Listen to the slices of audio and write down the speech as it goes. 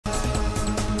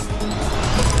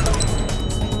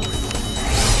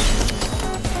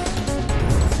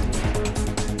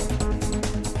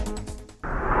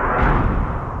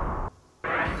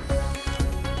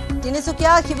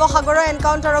তিনিচুকীয়া শিৱসাগৰৰ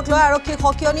এনকাউণ্টাৰক লৈ আৰক্ষী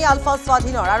সকিয়নি আলফা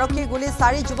স্বাধীনৰ আৰক্ষীৰ গুলী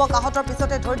 4 যুৱক আহতৰ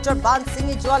পিছতে ধৈৰ্যৰ বান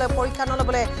ছিঙি যোৱালৈ পৰীক্ষা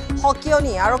নলবলৈ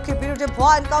সকিয়নি আৰক্ষীৰ বিৰুদ্ধে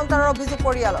ভুৱা এনকাউণ্টাৰৰ অভিযোগ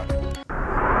পৰিয়ালৰ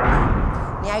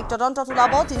ন্যায়িক তদন্তত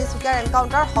ওলাব তিনিচুকীয়াৰ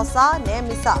এনকাউণ্টাৰ সঁচা নে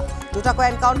মিছা দুটাকৈ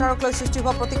এনকাউণ্টাৰক লৈ সৃষ্টি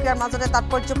হোৱা প্ৰতিক্ৰিয়াৰ মাজতে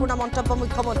তাৎপৰ্যপূৰ্ণ মন্তব্য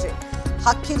মুখ্যমন্ত্ৰী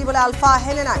সাক্ষী দিবলৈ আলফা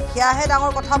আহে নে নাই সেয়াহে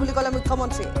ডাঙৰ কথা বুলি ক'লে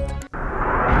মুখ্যমন্ত্ৰী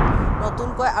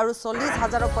নতুনকৈ আৰু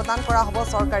 40,000ক প্ৰদান কৰা হ'ব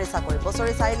চৰকাৰী চাকৰি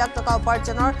বছৰি 4 লাখ টকা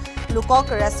উপাৰ্জনৰ লোকক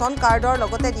ৰেচন কাৰ্ডৰ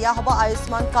লগতে দিয়া হ'ব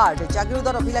আয়ুষ্মান কাৰ্ড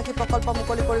জাগিৰোডত অভিলাষী প্ৰকল্প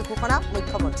মুকলি কৰি ঘোষণা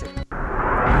মুখ্যমন্ত্ৰী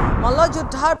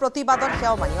মল্লযুদ্ধাৰ প্ৰতিবাদত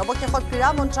সেৱামানি অৱশেষত ক্ৰীড়া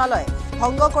মন্ত্ৰালয়ে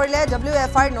ভংগ কৰিলে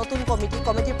WFIৰ নতুন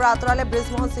কমিটিৰ পৰা আঁতৰালে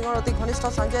ব্ৰিজমোহন সিঙৰ অতি ঘনিষ্ঠ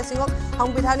সঞ্জয় সিঙক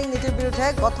সাংবিধানিক নীতিৰ বিৰুদ্ধে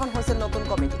গঠন হৈছিল নতুন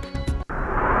কমিটি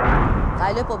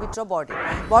কাইলৈ পবিত্ৰ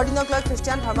বৰদিনক লৈ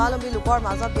খ্ৰীষ্টিয়ান ধৰ্মাৱলম্বী লোকৰ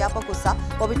মাজত ব্যাপক উৎসাহ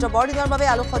পবিত্ৰ বৰদিনৰ বাবে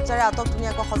আলোকসজ্জাৰে আটক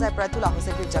ধুনীয়াকৈ সজাই প্ৰায় তোলা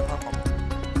হৈছে গীৰ্জাঘৰসমূহ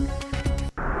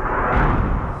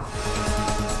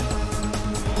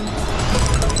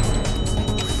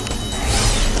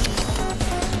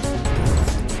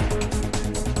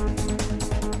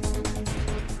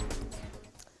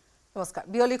নমস্কাৰ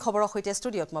বিয়লি খবৰৰ সৈতে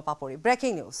ষ্টুডিঅত মই পাপৰি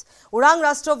ব্ৰেকিং নিউজ উৰাং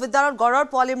ৰাষ্ট্ৰীয় উদ্যানত গড়ৰ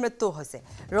পোৱালিৰ মৃত্যু হৈছে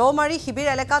ৰৌমাৰী শিবিৰ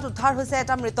এলেকাত উদ্ধাৰ হৈছে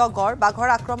এটা মৃত গড় বাঘৰ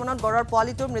আক্ৰমণত গড়ৰ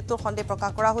পোৱালিটোৰ মৃত্যুৰ সন্দেহ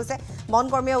প্ৰকাশ কৰা হৈছে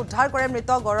বনকৰ্মীয়ে উদ্ধাৰ কৰে মৃত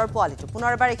গড়ৰ পোৱালিটো পুনৰ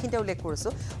এবাৰ এইখিনিতে উল্লেখ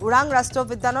কৰিছোঁ উৰাং ৰাষ্ট্ৰীয়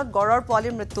উদ্যানত গড়ৰ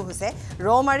পোৱালিৰ মৃত্যু হৈছে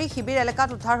ৰৌমাৰী শিবিৰ এলেকাত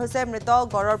উদ্ধাৰ হৈছে মৃত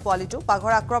গড়ৰ পোৱালিটো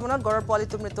বাঘৰ আক্ৰমণত গড়ৰ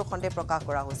পোৱালিটোৰ মৃত্যুৰ সন্দেহ প্ৰকাশ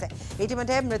কৰা হৈছে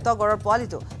ইতিমধ্যে মৃত গড়ৰ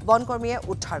পোৱালিটো বনকৰ্মীয়ে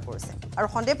উদ্ধাৰ কৰিছে আৰু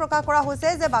সন্দেহ প্ৰকাশ কৰা হৈছে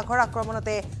যে বাঘৰ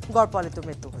আক্ৰমণতে গড় পোৱালিটোৰ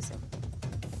মৃত্যু হৈছে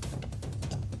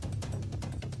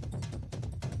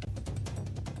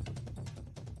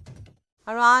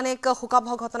আৰু আন এক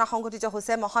শোকাবহ ঘটনা সংঘটিত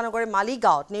হৈছে মহানগৰীৰ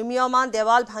মালিগাঁৱত নিৰ্মীয়মান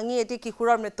দেৱাল ভাঙি এটি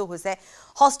কিশোৰৰ মৃত্যু হৈছে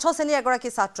ষষ্ঠ শ্ৰেণীৰ এগৰাকী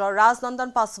ছাত্ৰ ৰাজনন্দন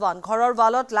পাছৱান ঘৰৰ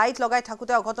ৱালত লাইট লগাই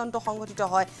থাকোতে অঘটনটো সংঘটিত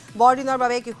হয় বৰদিনৰ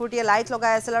বাবে কিশোৰটিয়ে লাইট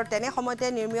লগাই আছিল আৰু তেনে সময়তে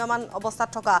নিৰ্মীয়মান অৱস্থাত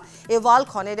থকা এই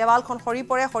দেৱালখন সৰি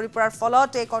পৰাৰ ফলত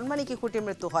এই কণমানি কিশোৰটিৰ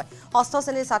মৃত্যু হয় ষষ্ঠ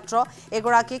শ্ৰেণীৰ ছাত্ৰ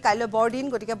এগৰাকী কাইলৈ বৰদিন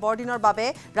গতিকে বৰদিনৰ বাবে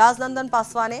ৰাজনন্দন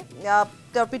পাছৱানে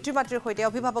তেওঁৰ পিতৃ মাতৃৰ সৈতে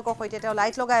অভিভাৱকৰ সৈতে তেওঁ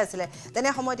লাইট লগাই আছিল তেনে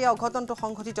সময়তে অঘটনটো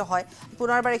সংঘটিত হয়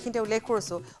পুনৰবাৰ এইখিনিতে উল্লেখ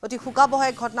কৰিছোঁ অতি শোকাবহ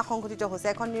এক ঘটনা সংঘটিত হৈছে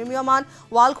এখন নিৰ্মীয়মান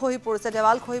ৱাল খহি পৰিছে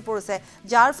দেৱাল খহি পৰিছে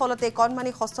যাৰ ফলতে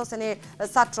কণমানি ষষ্ঠ শ্ৰেণীৰ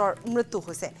ছাত্ৰৰ মৃত্যু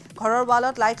হৈছে ঘৰৰ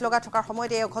ৱালত লাইট লগাই থকাৰ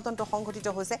সময়তে এই অঘটনটো সংঘটিত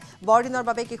হৈছে বৰদিনৰ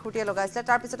বাবে কিশোৰটিয়ে লগাইছিলে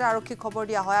তাৰ পিছতে আৰক্ষীক খবৰ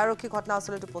দিয়া হয় আৰক্ষী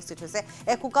ঘটনাস্থলীত উপস্থিত হৈছে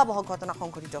এক শোকাবহ ঘটনা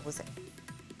সংঘটিত হৈছে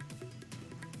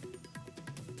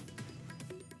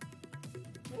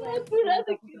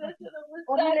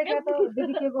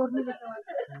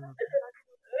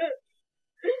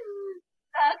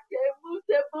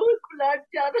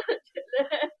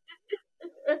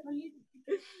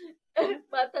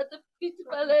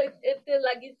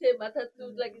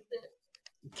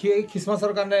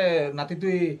খ্ৰীষ্টমাছৰ কাৰণে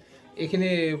নাতিটোৱে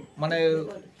এইখিনি মানে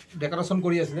ডেকৰেশ্যন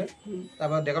কৰি আছিলে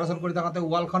তাৰপৰা ডেকৰেশ্যন কৰি থাকোঁতে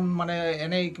ৱালখন মানে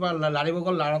এনেই কিবা লাৰিব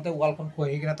গ'ল লাৰোঁতে ৱালখন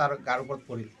খহি কিনে তাৰ গাৰ ওপৰত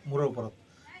পৰিল মূৰৰ ওপৰত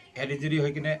হেড ইঞ্জুৰি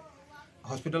হৈ কিনে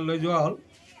হস্পিটেল লৈ যোৱা হ'ল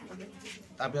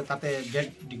তাৰপিছত তাতে ডেথ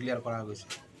ডিক্লেয়াৰ কৰা গৈছে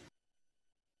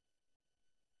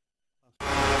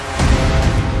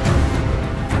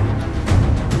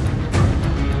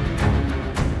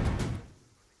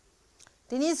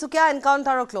তিনিচুকীয়া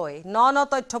এনকাউণ্টাৰক লৈ ন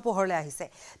তথ্য পোহৰলৈ আহিছে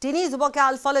তিনি যুৱকে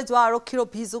আলফালৈ যোৱা আৰক্ষীৰ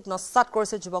অভিযোগ নস্যাৎ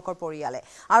কৰিছে যুৱকৰ পৰিয়ালে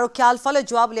আৰক্ষী আলফালৈ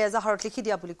যোৱা বুলি এজাহাৰত লিখি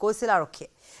দিয়া বুলি কৈছিল আৰক্ষীয়ে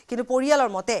কিন্তু পৰিয়ালৰ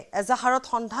মতে এজাহাৰত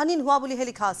সন্ধানহীন হোৱা বুলিহে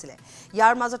লিখা আছিলে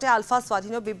ইয়াৰ মাজতে আলফা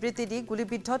স্বাধীনৰ বিবৃতি দি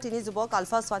গুলীবিদ্ধ তিনি যুৱক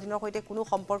আলফা স্বাধীনৰ সৈতে কোনো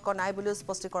সম্পৰ্ক নাই বুলিও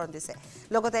স্পষ্টীকৰণ দিছে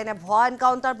লগতে এনে ভুৱা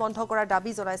এনকাউণ্টাৰ বন্ধ কৰাৰ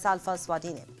দাবী জনাইছে আলফা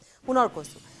স্বাধীনে পুনৰ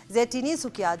কৈছোঁ যে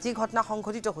তিনিচুকীয়া যি ঘটনা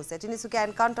সংঘটিত হৈছে তিনিচুকীয়া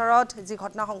এনকাউণ্টাৰত যি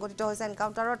ঘটনা সংঘটিত হৈছে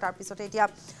এনকাউণ্টাৰৰ তাৰ পিছতে এতিয়া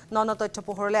ন তথ্য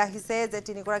পোহৰলৈ আহিছে যে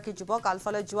তিনিগৰাকী যুৱক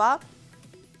আলফালৈ যোৱা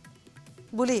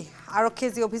বুলি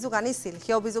আৰক্ষীয়ে যি অভিযোগ আনিছিল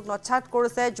সেই অভিযোগ নস্যাৎ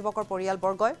কৰিছে যুৱকৰ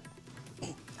পৰিয়ালবৰ্গই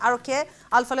আৰক্ষীয়ে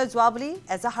আলফালৈ যোৱা বুলি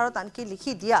এজাহাৰত আনকি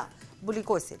লিখি দিয়া বুলি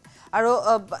কৈছিল আৰু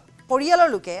পৰিয়ালৰ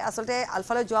লোকে আসলতে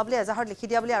আলফালৈ যোৱা বুলি এজাহাৰত লিখি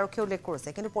দিয়া বুলি আৰক্ষীয়ে উল্লেখ কৰিছে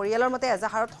কিন্তু পৰিয়ালৰ মতে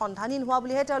এজাহাৰত সন্ধানহীন হোৱা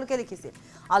বুলিহে তেওঁলোকে লিখিছিল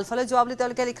আলফালৈ যোৱা বুলি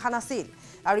তেওঁলোকে লিখা নাছিল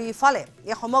আৰু ইফালে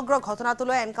এই সমগ্ৰ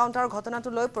ঘটনাটোলৈ এনকাউণ্টাৰৰ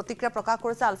ঘটনাটোলৈ প্ৰতিক্ৰিয়া প্ৰকাশ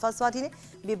কৰিছে আলফা স্বাধীনে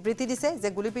বিবৃতি দিছে যে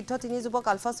গুলীবিদ্ধ তিনি যুৱক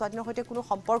আলফা স্বাধীনৰ সৈতে কোনো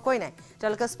সম্পৰ্কই নাই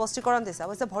তেওঁলোকে স্পষ্টীকৰণ দিছে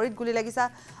অৱশ্যে ভৰিত গুলী লাগিছে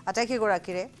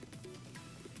আটাইকেইগৰাকীৰে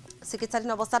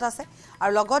চিকিৎসাধীন অৱস্থাত আছে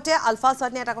আৰু লগতে আলফা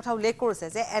স্বাধীনে এটা কথা উল্লেখ কৰিছে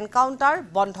যে এনকাউণ্টাৰ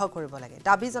বন্ধ কৰিব লাগে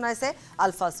দাবী জনাইছে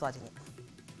আলফা স্বাধীনে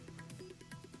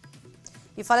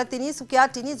ইফালে তিনিচুকীয়া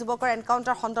তিনি যুৱকৰ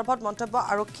এনকাউণ্টাৰ সন্দৰ্ভত মন্তব্য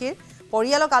আৰক্ষীৰ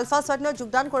পৰিয়ালক আলফা স্বাধীনত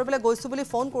যোগদান কৰিবলৈ গৈছো বুলি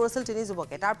ফোন কৰিছিল তিনি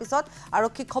যুৱকে তাৰ পিছত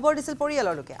আৰক্ষীক খবৰ দিছিল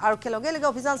পৰিয়ালৰ লোকে আৰক্ষীয়ে লগে লগে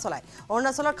অভিযান চলাই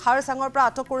অৰুণাচলৰ খাৰচাঙৰ পৰা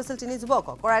আটক কৰিছিল তিনি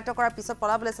যুৱকক কৰায়ত্ব কৰাৰ পিছত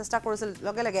পলাবলৈ চেষ্টা কৰিছিল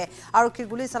লগে লগে আৰক্ষীৰ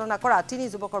গুলী চালনা কৰা তিনি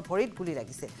যুৱকৰ ভৰিত গুলী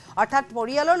লাগিছিল অৰ্থাৎ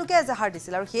পৰিয়ালৰ লোকে এজাহাৰ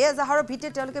দিছিল আৰু সেই এজাহাৰৰ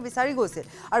ভিত্তিত তেওঁলোকে বিচাৰি গৈছিল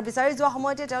আৰু বিচাৰি যোৱা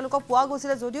সময়তে তেওঁলোকক পোৱা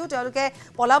গৈছিল যদিও তেওঁলোকে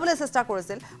পলাবলৈ চেষ্টা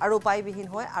কৰিছিল আৰু উপায়বিহীন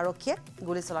হৈ আৰক্ষীয়ে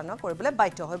গুলী চালনা কৰিবলৈ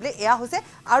বাধ্য হয় বুলি এয়া হৈছে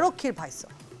আৰক্ষীৰ ভাষ্য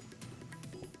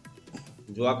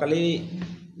যোৱাকালি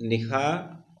নিশা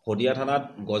হদিয়া থানাত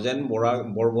গজেন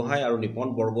বৰগোহাঁই আৰু নিপন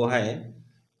বৰগোহাঁই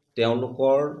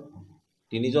তেওঁলোকৰ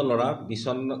তিনিজন ল'ৰা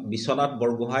বিশ্বনাথ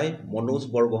বৰগোহাঁই মনোজ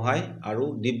বৰগোহাঁই আৰু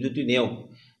দীপজ্যোতি নেওগ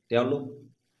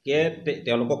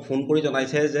তেওঁলোকক ফোন কৰি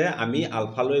জনাইছে যে আমি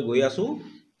আলফালৈ গৈ আছোঁ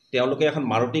তেওঁলোকে এখন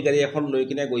মাৰুতি গাড়ী এখন লৈ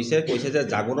কিনে কৈছে যে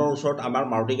জাগোনৰ ওচৰত আমাৰ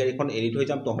মাৰুতি গাড়ীখন এৰি থৈ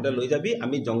যাম তহঁতে লৈ যাবি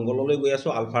আমি জংঘললৈ গৈ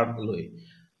আছোঁ আলফালৈ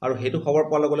আৰু সেইটো খবৰ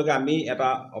পোৱাৰ লগে লগে আমি এটা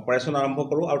অপাৰেশ্যন আৰম্ভ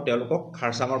কৰোঁ আৰু তেওঁলোকক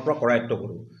খাৰচাঙৰ পৰা কৰায়ত্ব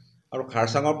কৰোঁ আৰু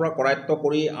খাৰচাঙৰ পৰা কৰায়ত্ব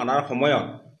কৰি অনাৰ সময়ত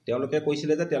তেওঁলোকে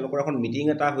কৈছিলে যে তেওঁলোকৰ এখন মিটিং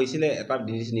এটা হৈছিলে এটা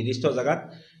নিৰ্দিষ্ট জেগাত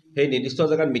সেই নিৰ্দিষ্ট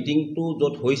জেগাত মিটিংটো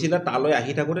য'ত হৈছিলে তালৈ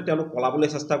আহি থাকোঁতে তেওঁলোক পলাবলৈ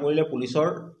চেষ্টা কৰিলে পুলিচৰ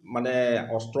মানে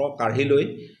অস্ত্ৰ কাঢ়ি লৈ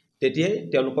তেতিয়াই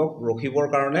তেওঁলোকক ৰখিবৰ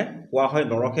কাৰণে কোৱা হয়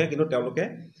নৰখে কিন্তু তেওঁলোকে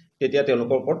তেতিয়া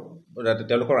তেওঁলোকৰ ওপৰত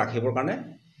তেওঁলোকক ৰাখিবৰ কাৰণে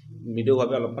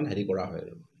মৃদুভাৱে অলপমান হেৰি কৰা হয়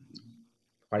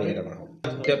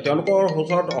তেওঁলোকৰ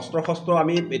ওচৰত অস্ত্ৰ শস্ত্ৰ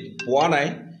আমি পোৱা নাই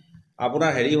আপোনাৰ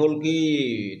হেৰি হ'ল কি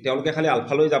তেওঁলোকে খালি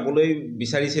আলফালৈ যাবলৈ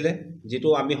বিচাৰিছিলে যিটো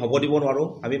আমি হ'ব দিব নোৱাৰোঁ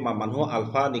আমি মানুহ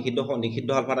আলফা নিষিদ্ধ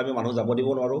আলফাত আমি মানুহ যাব দিব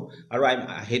নোৱাৰোঁ আৰু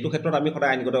সেইটো ক্ষেত্ৰত আমি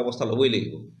সদায় আইনগত ব্যৱস্থা ল'বই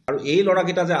লাগিব আৰু এই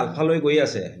ল'ৰাকেইটা যে আলফালৈ গৈ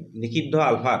আছে নিষিদ্ধ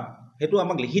আলফাত সেইটো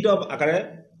আমাক লিখিত আকাৰে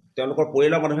তেওঁলোকৰ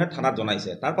পৰিয়ালৰ মানুহে থানাত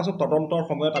জনাইছে তাৰ পাছত তদন্তৰ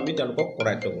সময়ত আমি তেওঁলোকক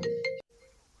কৰায়ত্ব কৰোঁ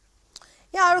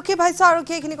আৰক্ষী ভাষ্য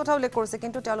আৰক্ষীয়ে এইখিনি কথা উল্লেখ কৰিছে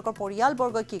কিন্তু তেওঁলোকৰ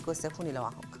পৰিয়ালবৰ্গই কি কৈছে শুনি লওঁ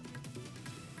আহক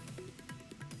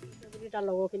তাৰ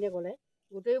লগৰখিনিয়ে ক'লে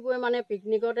গোটেইবোৰে মানে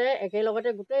পিকনিকতে একেলগতে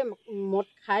গোটেই মদ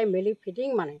খাই মেলি ফিটিং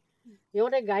মানে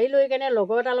সিহঁতে গাড়ী লৈ কেনে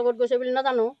লগৰ এটাৰ লগত গৈছে বুলি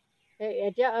নাজানো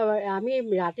এতিয়া আমি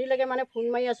ৰাতিলৈকে মানে ফোন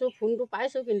মাৰি আছোঁ ফোনটো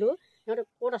পাইছোঁ কিন্তু সিহঁতে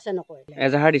ক'ত আছে নকয়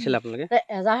এজাহাৰ দিছিল আপোনালোকে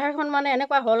এজাহাৰখন মানে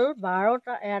এনেকুৱা হ'ল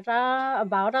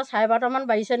 12:30 চাৰে 12টামান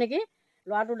বাজিছে নেকি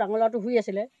ল'ৰাটো ডাঙৰ ল'ৰাটো শুই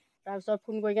আছিলে তাৰপিছত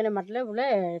ফোন কৰি কেনে মাতিলে বোলে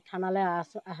থানালৈ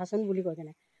আহাচোন বুলি কৈ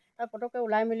কেনে তাৰ পটককৈ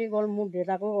ওলাই মেলি গ'ল মোৰ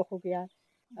দেউতাকো অসুখীয়া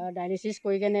ডায়েলিচিছ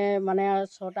কৰি কেনে মানে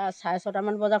 6:30 চাৰে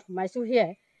 6টামান বজাত সোমাইছোঁহিয়ে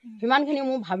সিমানখিনি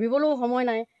মোৰ ভাবিবলৈও সময়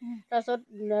নাই তাৰপিছত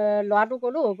ল'ৰাটো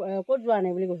ক'লোঁ ক'ত যোৱা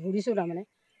নাই বুলি সুধিছোঁ তাৰমানে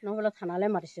নহ'লে থানালৈ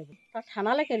মাতিছে বোলে তাত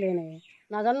থানালৈ কেলৈ নাই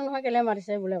নাজানো নহয় কেলৈ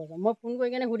মাতিছে বোলে মই ফোন কৰি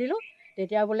কেনে সুধিলোঁ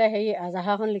তেতিয়া বোলে সেই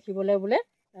এজাহাৰখন লিখিবলৈ বোলে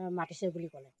মাতিছে বুলি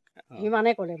ক'লে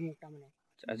সিমানেই ক'লে মোক তাৰমানে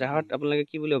এজাহাৰত আপোনালোকে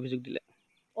কি বুলি অভিযোগ দিলে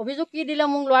অভিযোগ কি দিলে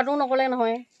মোক ল'ৰাটোও নক'লে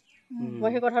নহয় মই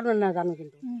সেই কথাটো নাজানো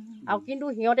কিন্তু আৰু কিন্তু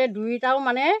সিহঁতে দুইটাও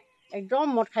মানে একদম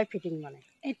মদ খাই ফিটিং মানে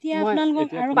এতিয়া আপোনালোকক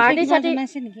আৰু পাৰ্টি চাৰ্টি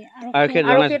জনাইছে নেকি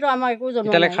আৰক্ষীটো আমাৰ একো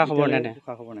জনোৱা নাই খা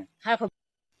খবৰ নাই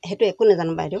সেইটো একো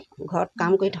নাজানো বাইদেউ ঘৰত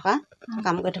কাম কৰি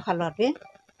থকা ল'ৰাটোৱে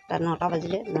তাত 9টা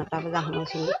বাজিলে 9টা বজা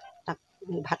সময়খিনি তাক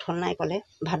ভাত হ'ল নাই ক'লে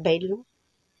ভাত বাঢ়ি দিলোঁ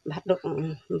ভাতটো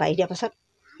বাঢ়ি দিয়াৰ পাছত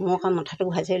মোক আকৌ মাথাটো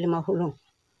ঘূৰাইছে বুলি মই শুলোঁ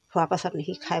খোৱাৰ পাছত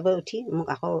সি খাই বৈ উঠি মোক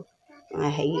আকৌ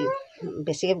হেৰি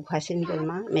বেছিকৈ ঘূৰাইছে নেকি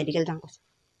মা মেডিকেল যাওঁ কৈছে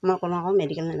মই ক'লোঁ আকৌ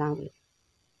মেডিকেল নাযাওঁ বুলি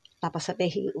তাৰপাছতে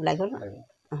সি ওলাই গ'ল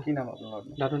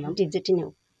দীপজ্যোতি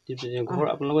নেওগ ঘৰ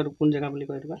আপোনালোকৰ কোন জেগা বুলি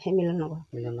কয় সেই মিলননগৰ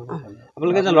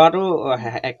আপোনালোকে যে ল'ৰাটো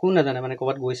একো নাজানে মানে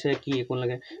ক'ৰবাত গৈছে কি একো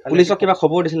নালাগে পুলিচক কিবা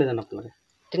খবৰ দিছিলে জানো আপোনালোকে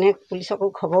তেনেকৈ পুলিচকো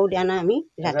খবৰো দিয়া নাই আমি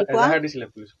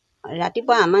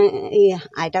ৰাতিপুৱা আমাৰ এই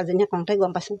আইতাজনীয়ে কওঁতে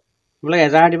গম পাইছোঁ আপোনালোকে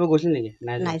এজাহাৰ দিব গৈছিল নেকি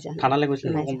নাই থানালৈ গৈছিল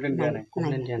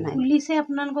পুলিচে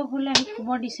আপোনালোকক বোলে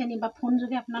খবৰ দিছে নি বা ফোন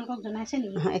যোগে আপোনালোকক জনাইছে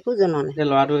নেকি একো জনোৱা নাই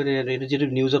ল'ৰাটো যিটো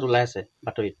নিউজত ওলাই আছে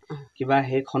বাতৰিত কিবা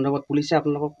সেই খণ্ডত পুলিচে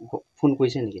আপোনালোকক ফোন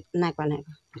কৰিছে নেকি নাই কোৱা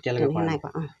এতিয়ালৈকে নাই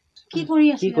কোৱা কি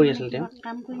কৰি আছিল তেওঁ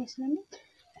কাম কৰি আছিলে নে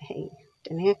সেই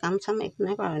তেনেকৈ কাম চাম একো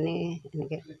নাই কৰা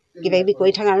এনেকৈ কিবা কিবি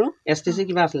কৰি থাকা আৰু STC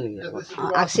কিবা আছিল নেকি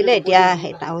আছিলে এতিয়া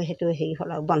সেইটো হেৰি হ'ল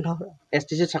আৰু বন্ধ হ'ল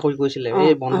STC চাকৰি কৰিছিলে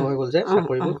এই বন্ধ হৈ গ'ল যে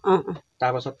চাকৰিবোৰ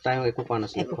তাৰপাছত তাই একো পোৱা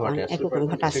নাছিলে একো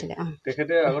ঘৰতে আছিলে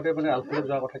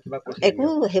একো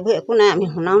সেইবোৰ একো নাই আমি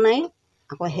শুনাও নাই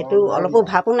আকৌ সেইটো অলপো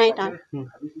ভাবো নাই তাৰ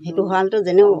সেইটো হোৱালটো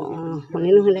যেনেও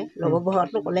শুনিলো হ'লে লগৰ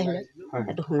ঘৰতো ক'লে হ'লে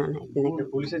সেইটো শুনা নাই তেনেকৈ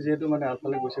পুলিচে যিহেতু মানে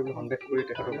আলফালে গৈছে বুলি সন্দেহ কৰি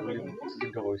তেখেতক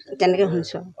বিদ্ধ কৰিছে তেনেকৈ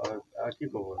শুনিছোঁ কি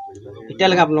ক'ব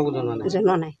এতিয়ালৈকে আপোনালোকক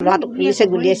জনোৱা নাই ল'ৰাটো পুলিচে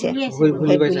গুলিয়াইছে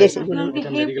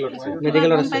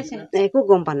একো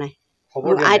গম পোৱা নাই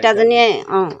আইতাজনীয়ে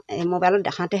মোবাইলত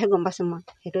দেখাওঁতেহে গম পাইছোঁ মই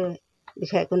সেইটো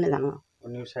বিষয়ে একো নাজানো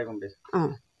নিশ্চয় গম পাইছোঁ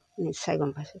নিশ্চয়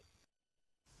গম পাইছোঁ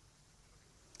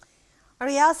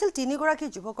আৰু এয়া আছিল তিনিগৰাকী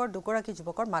যুৱকৰ দুগৰাকী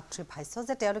যুৱকৰ মাতৃভাষ্য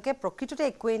যে তেওঁলোকে প্ৰকৃততে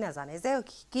একোৱেই নাজানে যে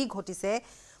কি ঘটিছে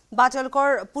বা তেওঁলোকৰ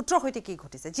পুত্ৰৰ সৈতে কি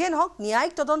ঘটিছে যিয়ে নহওক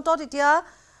ন্যায়িক তদন্তত এতিয়া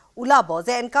ওলাব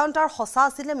যে এনকাউণ্টাৰ সঁচা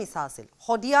আছিল নে মিছা আছিল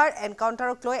হদিয়াৰ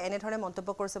এনকাউণ্টাৰক লৈ এনেধৰণে মন্তব্য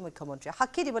কৰিছে মুখ্যমন্ত্ৰীয়ে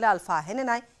সাক্ষী দিবলৈ আলফা আহেনে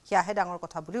নাই সেয়াহে ডাঙৰ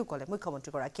কথা বুলিও ক'লে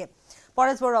মুখ্যমন্ত্ৰীগৰাকীয়ে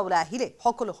পৰেশ বৰুৱা ওলাই আহিলে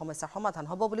সকলো সমস্যাৰ সমাধান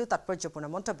হ'ব বুলিও তাৎপৰ্যপূৰ্ণ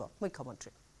মন্তব্য মুখ্যমন্ত্ৰী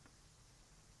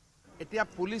এতিয়া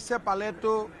পুলিচে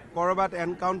পালেতো কৰবাত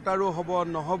এনকাউণ্টাৰো হ'ব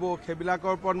নহ'ব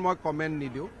সেইবিলাকৰ ওপৰত মই কমেণ্ট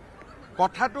নিদিওঁ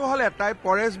কথাটো হ'ল এটাই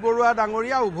পৰেশ বৰুৱা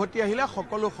ডাঙৰীয়া উভতি আহিলে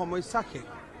সকলো সমস্যা শেষ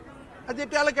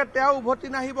যেতিয়ালৈকে তেওঁ উভতি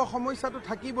নাহিব সমস্যাটো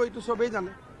থাকিব এইটো চবেই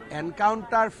জানে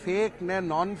এনকাউণ্টাৰ ফেক নে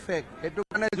নন ফেক সেইটো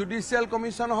কাৰণে জুডিচিয়েল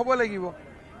কমিশ্যন হ'ব লাগিব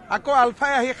আকৌ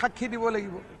আলফাই আহি সাক্ষী দিব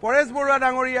লাগিব পৰেশ বৰুৱা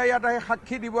ডাঙৰীয়া ইয়াত আহি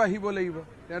সাক্ষী দিব আহিব লাগিব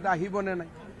তেওঁ আহিবনে নাই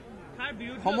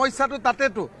সমস্যাটো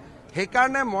তাতেতো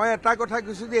সেইকাৰণে মই এটা কথা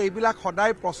কৈছোঁ যে এইবিলাক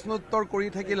সদায় প্ৰশ্ন উত্তৰ কৰি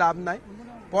থাকি লাভ নাই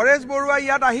পৰেশ বৰুৱা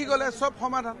ইয়াত আহি গ'লে চব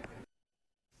সমাধান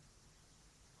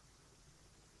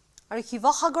আৰু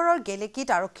শিৱসাগৰৰ গেলেকীত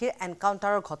আৰক্ষীৰ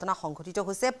এনকাউণ্টাৰৰ ঘটনা সংঘটিত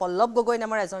হৈছে পল্লৱ গগৈ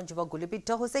নামৰ এজন যুৱক গুলীবিদ্ধ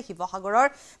হৈছে শিৱসাগৰৰ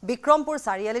বিক্ৰমপুৰ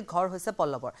চাৰিআলিত ঘৰ হৈছে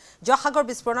পল্লৱৰ জয়সাগৰ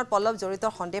বিস্ফোৰণত পল্লৱ জড়িত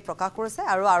সন্দেহ প্ৰকাশ কৰিছে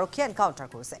আৰু আৰক্ষীয়ে এনকাউণ্টাৰ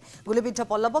কৰিছে গুলীবিদ্ধ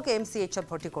পল্লৱক MCHত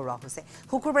ভৰ্তি কৰোৱা হৈছে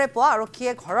শুকুৰবাৰে পুৱা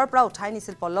আৰক্ষীয়ে ঘৰৰ পৰা উঠাই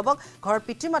নিছিল পল্লৱক ঘৰৰ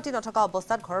পিতৃ মাতৃ নথকা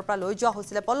অৱস্থাত ঘৰৰ পৰা লৈ যোৱা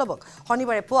হৈছিল পল্লৱক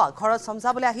শনিবাৰে পুৱা ঘৰত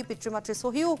সমজাবলৈ আহি পিতৃ মাতৃৰ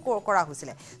সহিও কৰা হৈছিল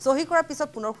সহি কৰাৰ পিছত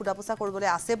পুনৰ সুধাপোছা কৰিবলৈ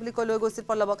আছে বুলি কৈ লৈ গৈছিল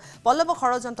পল্লৱক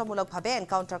ষড়যন্ত্ৰমূলকভাৱে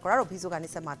এনকাউণ্টাৰ কৰাৰ অভিযোগ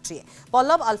আনিছে মাতৃয়ে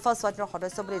পল্লৱ আলফা স্বাধীনৰ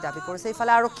সদস্য বুলি দাবী কৰিছে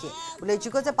ইফালে আৰক্ষীয়ে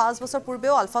উল্লেখযোগ্য যে 5 বছৰ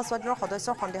পূৰ্বেও আলফা স্বাধীনৰ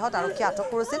সদস্যৰ সন্দেহত আৰক্ষীয়ে আটক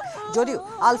কৰিছিল যদিও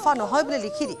আলফা নহয় বুলি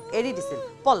লিখি দি এৰি দিছিল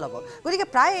পল্লৱক গতিকে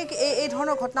প্ৰায় এই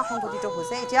ধৰণৰ ঘটনা সংঘটিত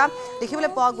হৈছে এতিয়া দেখিবলৈ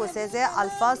পোৱা গৈছে যে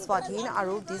আলফা স্বাধীন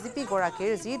আৰু ডিজিপি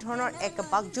গৰাকীৰ যি ধৰণৰ এক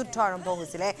বাকযুদ্ধ আৰম্ভ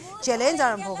হৈছিলে চেলেঞ্জ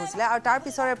আৰম্ভ হৈছিলে আৰু তাৰ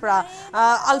পিছৰে পৰা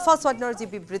আলফা স্বাধীনৰ যি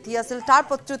বিবৃতি আছিল তাৰ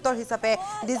প্ৰত্যুত্তৰ হিচাপে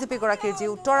ডিজিপি গৰাকীৰ যি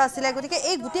উত্তৰ আছিলে গতিকে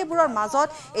এই গোটেইবোৰৰ মাজত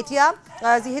এতিয়া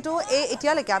যিহেতু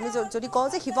এতিয়ালৈকে আমি যদি কওঁ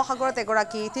যে শিৱসাগৰত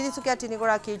এগৰাকী তিনিচুকীয়া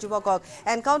তিনিগৰাকী যুৱকক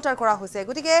এনকাউণ্টাৰ কৰা হৈছে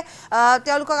গতিকে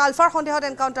তেওঁলোকক আলফাৰ সন্দেহত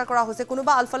এনকাউণ্টাৰ কৰা হৈছে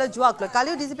কোনোবা আলফালৈ যোৱাক লৈ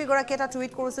কালিও ডিজিপি গৰাকীয়ে এটা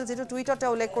টুইট কৰিছিল যিটো টুইটত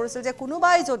তেওঁ উল্লেখ কৰিছিল যে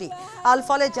কোনোবাই যদি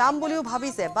আলফালৈ যাম বুলিও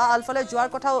ভাবিছে বা আলফালৈ যোৱাৰ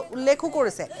কথা উল্লেখো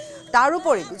কৰিছে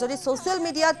তাৰোপৰি যদি ছ'চিয়েল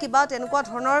মিডিয়াত কিবা তেনেকুৱা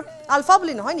ধৰণৰ আলফা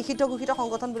বুলি নহয় নিষিদ্ধ ঘোষিত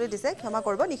সংগঠন বুলি দিছে ক্ষমা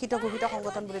কৰিব নিষিদ্ধ ঘোষিত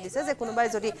সংগঠন বুলি দিছে যে কোনোবাই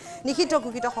যদি নিষিদ্ধ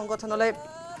ঘোষিত সংগঠনলৈ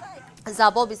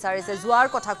যাব বিচাৰিছে যোৱাৰ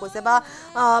কথা কৈছে বা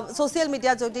ছ'চিয়েল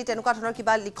মিডিয়াত যদি তেনেকুৱা ধৰণৰ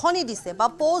কিবা লিখনি দিছে বা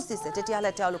পোষ্ট দিছে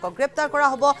তেতিয়াহ'লে তেওঁলোকক গ্ৰেপ্তাৰ কৰা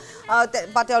হ'ব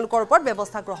বা তেওঁলোকৰ ওপৰত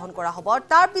ব্যৱস্থা গ্ৰহণ কৰা হ'ব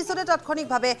তাৰ পিছতে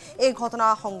তাৎক্ষণিকভাৱে এই ঘটনা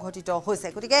সংঘটিত হৈছে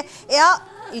গতিকে এয়া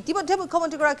ইতিমধ্যে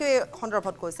মুখ্যমন্ত্ৰীগৰাকীয়ে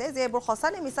সন্দৰ্ভত কৈছে যে এইবোৰ সঁচা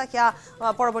নে মিছা সেয়া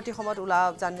পৰৱৰ্তী সময়ত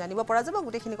জানিব পৰা যাব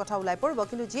গোটেইখিনি কথা ওলাই পৰিব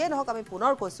কিন্তু যিয়ে নহওক আমি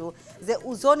পুনৰ কৈছোঁ যে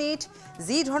উজনিত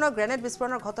যি ধৰণৰ গ্ৰেনেড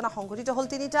বিস্ফোৰণৰ ঘটনা সংঘটিত হ'ল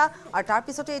তিনিটা আৰু তাৰ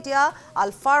পিছতে এতিয়া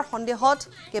আলফাৰ সন্দেহত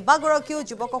কেইবাগৰাকীও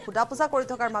যুৱকক সোধাপোছা কৰি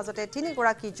থকাৰ মাজতে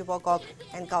তিনিগৰাকী যুৱকক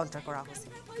এনকাউণ্টাৰ কৰা হৈছে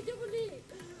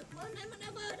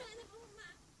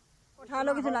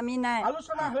পথাৰলৈ গৈছিলোঁ আমি নাই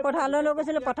পথাৰলৈ লৈ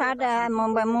গৈছিলোঁ পথাৰত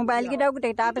মোবাইলকেইটাও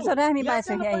গোটেই তাৰপিছতহে আমি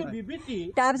পাইছোঁহি আহি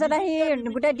তাৰপিছত আহি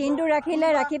গোটেই দিনটো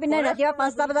ৰাখি পিনে ৰাতিপুৱা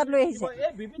 5টা বজাত লৈ আহিছে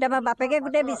তাৰপৰা বাপেকে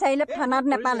গোটেই বিচাৰিলে থানাত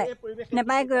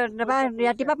নাপায় তাৰপৰা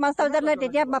ৰাতিপুৱা 5টা বজাত লৈ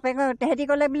তেতিয়া বাপেকে তেহেঁতি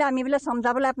ক'লে বোলে আমি বোলে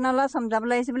চমজাবলৈ আপোনালোকে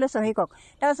চমজাবলৈ আহিছোঁ বোলে চহী কৰক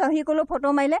তাৰপৰা চহী ক'লোঁ ফটো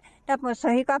মাৰিলে তাৰপৰা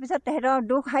চহী কৰাৰ পিছত তেহেঁতৰ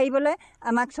দুখ সাৰিবলৈ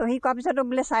আমাক চহী কৰাৰ পিছতো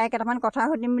বোলে চাৰে কেইটামান কথা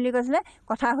সুধিম বুলি কৈছিলে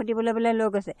কথা সুধিবলৈ বোলে লৈ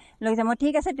গৈছে মই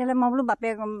ঠিক আছে তেতিয়াহ'লে মই বোলো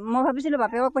মই ভাবিছিলোঁ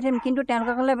বাপেকক পঠিয়াম কিন্তু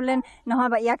তেওঁলোকে ক'লে বোলে নহয়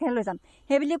বা ইয়াকহে লৈ যাম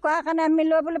সেইবুলি কোৱাৰ কাৰণে আমি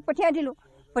লৈ বোলে পঠিয়াই দিলোঁ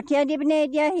পঠিয়াই দি পিনে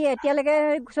এতিয়া এতিয়ালৈকে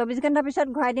 24 ঘণ্টাৰ পিছত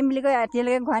ঘূৰাই দিম বুলি কৈ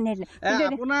এতিয়ালৈকে ঘূৰাই নিদিলে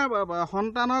আপোনাৰ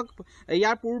সন্তানক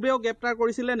ইয়াৰ পূৰ্বেও গ্ৰেপ্তাৰ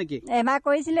কৰিছিলে নেকি এবাৰ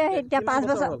কৰিছিলে এতিয়া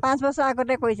 5 বছৰ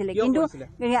আগতে কৰিছিলে কিন্তু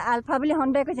আলফা বুলি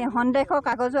সন্দেহ কৰিছে সন্দেহৰ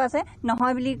কাগজো আছে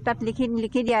নহয় বুলি তাত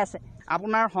লিখি দিয়া আছে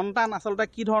আপোনাৰ সন্তান আচলতে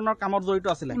কি ধৰণৰ কামত জড়িত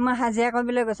আছিলে মই হাজিৰা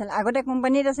কৰিবলৈ গৈছিলোঁ আগতে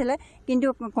কোম্পানীত আছিলে কিন্তু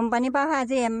কোম্পানীৰ পৰা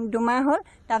আজি 2 মাহ হ'ল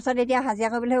তাৰপিছত এতিয়া হাজিৰা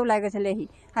কৰিবলৈ ওলাই গৈছিলে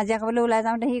হাজিৰা কৰিবলৈ ওলাই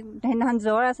যাওঁতে সেইদিনাখন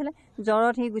জ্বৰ আছিলে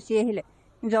জ্বৰত গুচি আহিলে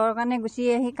জ্বৰৰ কাৰণে গুচি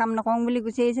আহি কাম নকৰোঁ বুলি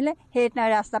গুচি আহিছিলে সেই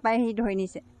ৰাস্তা পাই ধৰি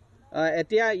নিছে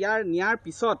এতিয়া ইয়াৰ নিয়াৰ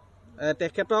পিছত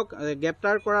তেখেতক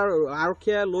গ্ৰেপ্তাৰ কৰাৰ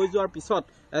আৰক্ষীয়ে লৈ যোৱাৰ পিছত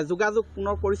যোগাযোগ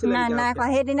পুনৰ কৰিছিলে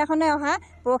নাই সেইদিনাখনে অহা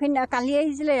পৰহি কালি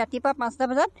আহিছিলে ৰাতিপুৱা 5টা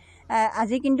বজাত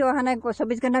আজি কিন্তু অহা নাই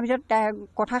 24 ঘণ্টাৰ ভিতৰত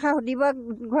কথাষাৰ সুধিব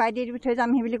ঘূৰাই দি থৈ যাম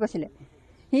বুলি কৈছিলে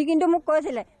সি কিন্তু মোক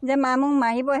কৈছিলে যে মা মোক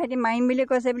মাৰিব সিহঁতি মাৰিম বুলি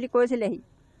কৈছিলে সি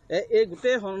এই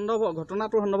গোটেই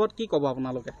ঘটনাটোৰ সন্দৰ্ভত কি ক'ব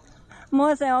আপোনালোকে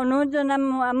মই অনুৰোধ জনাম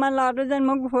আমাৰ ল'ৰাটো যেন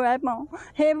মোক ঘূৰাই পাওঁ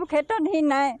সেইবোৰ ক্ষেত্ৰত সি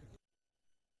নাই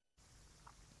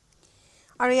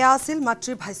আৰু এয়া আছিল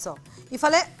মাতৃৰ ভাষ্য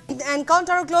ইফালে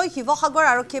এনকাউণ্টাৰক লৈ শিৱসাগৰ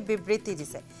আৰক্ষীয়ে বিবৃতি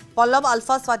দিছে পল্লৱ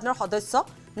আলফা স্বাধীনৰ সদস্য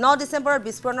 9 ডিচেম্বৰৰ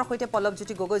বিস্ফোৰণৰ সৈতে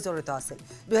পল্লৱজ্যোতি গগৈ জড়িত আছিল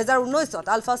 2019ত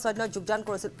আলফা স্বাধীনত যোগদান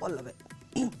কৰিছিল পল্লৱে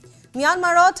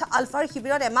म्यानमाৰত আলফাৰ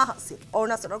শিবিৰত এমাহ আছিল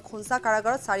অৰুণাচলৰ খুনসা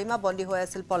কাৰাগাৰত 4 মাহ বন্দী হৈ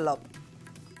আছিল পল্লৱ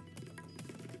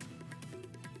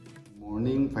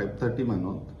মৰ্নিং 5:30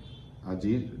 মানত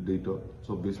আজিৰ ডেটত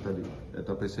 24 তাৰিখ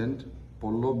এটা পেশেন্ট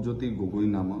পল্লৱ জ্যোতি গগৈ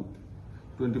নামত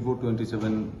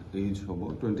 24-27 এজ হ'ব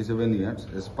 27 ইয়াৰ্স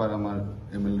এজ পাৰ আমাৰ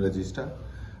এমএল ৰেজিষ্টাৰ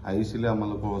আহিছিলে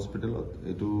আমালোকৰ হস্পিটেলত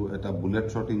এইটো এটা বুলেট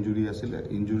শ্বট ইঞ্জুৰি আছিলে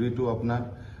ইঞ্জুৰিটো আপোনাৰ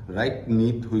ৰাইট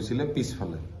নিট হৈছিলে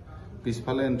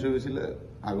পিছফালে এন্ট্ৰি হৈছিলে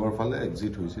আগৰ ফালে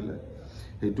এক্সিট হৈছিলে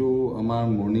এইটো আমাৰ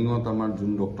মৰ্নিঙত আমাৰ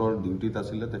যোন ডক্টৰ ডিউটিত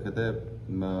আছিলে তেখেতে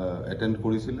এটেন্ড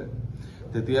কৰিছিলে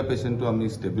তেতিয়া পেশেন্টটো আমি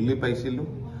ষ্টেবলি পাইছিলো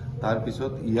তাৰ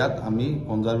পিছত ইয়াত আমি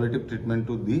কনজাৰভেটিভ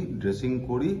ট্ৰিটমেন্টটো দি ড্ৰেছিং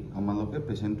কৰি আমালোকে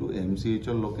পেশেন্টটো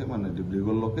এমচিএইচৰ লকে মানে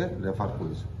ডিব্ৰুগড় লকে ৰেফাৰ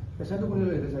কৰিছো পেশেন্টটো কোনে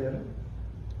লৈ আহিছে ইয়াত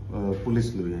পুলিচ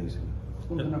লৈ আহিছে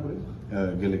কোন থানা পুলিচ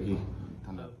গেলেকি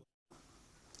থানা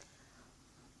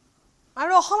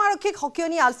আৰু অসম আৰক্ষীক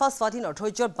হকিয়নি আলফা স্বাধীনৰ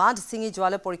ধৈৰ্যৰ বান্ধ ছিঙি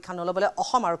যোৱালে পৰীক্ষা নলবলৈ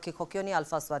অসম আৰক্ষীক হকিয়নি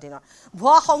আলফা স্বাধীনৰ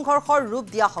ভুৱা সংঘৰ্ষৰ ৰূপ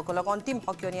দিয়া সকলক অন্তিম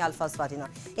হকিয়নি আলফা স্বাধীনৰ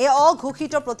এই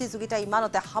অঘোষিত প্ৰতিযোগিতা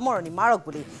ইমানতে সামৰণি মাৰক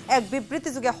বুলি এক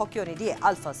বিবৃতিযোগে হকিয়নি দিয়ে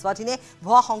আলফা স্বাধীনে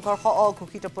ভুৱা সংঘৰ্ষ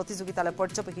অঘোষিত প্ৰতিযোগিতালৈ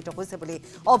পৰ্যবেক্ষিত হৈছে বুলি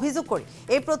অভিযোগ কৰি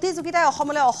এই প্ৰতিযোগিতাই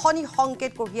অসমলৈ অশনি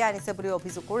সংকেত কঢ়িয়াই আনিছে বুলি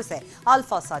অভিযোগ কৰিছে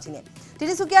আলফা স্বাধীনে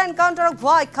তিনিচুকীয়া এনকাউণ্টাৰক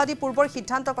ভুৱা আখ্যা দি পূৰ্বৰ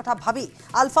সিদ্ধান্তৰ কথা ভাবি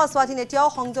আলফা স্বাধীন এতিয়াও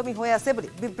সংযমী হৈ আছে বুলি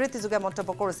বিবৃতিযোগে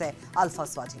মন্তব্য কৰিছে আলফা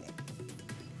স্বাধীনে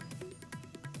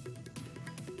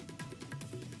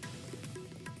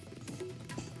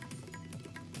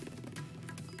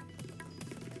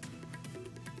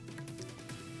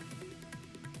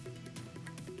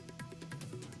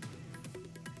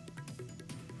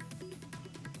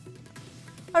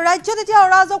ৰাজ্যত এতিয়া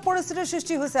অৰাজক পৰিস্থিতিৰ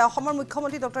সৃষ্টি হৈছে অসমৰ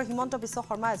মুখ্যমন্ত্ৰী ডক্টৰ হিমন্ত বিশ্ব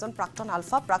শৰ্মা এজন প্ৰাক্তন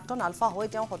আলফা হৈ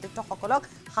তেওঁ সতীৰ্থসকলক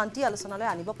শান্তি আলোচনালৈ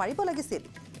আনিব পাৰিব লাগিছিল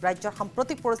ৰাজ্যৰ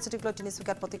সাম্প্ৰতিক পৰিস্থিতিক লৈ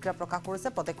তিনিচুকীয়াত প্ৰতিক্ৰিয়া প্ৰকাশ কৰিছে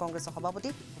প্ৰদেশ কংগ্ৰেছৰ সভাপতি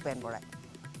ভূপেন বৰাই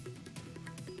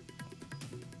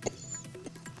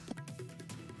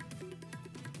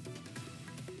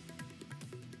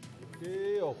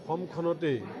এই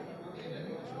অসমখনতে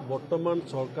বৰ্তমান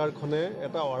চৰকাৰখনে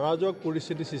এটা অৰাজক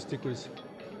পৰিস্থিতি সৃষ্টি কৰিছে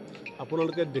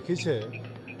আপোনালোকে দেখিছে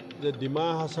যে ডিমা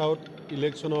হাছাওত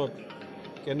ইলেকশ্যনত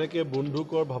কেনেকৈ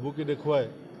বন্দুকৰ ভাবুকি দেখুৱাই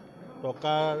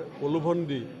টকাৰ প্ৰলোভন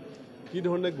দি কি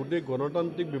ধৰণে গোটেই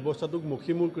গণতান্ত্ৰিক ব্যৱস্থাটোক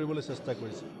মুখিমূল কৰিবলৈ চেষ্টা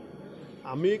কৰিছে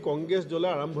আমি কংগ্ৰেছ দলে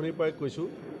আৰম্ভণিৰ পৰাই কৈছোঁ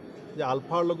যে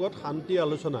আলফাৰ লগত শান্তি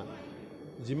আলোচনা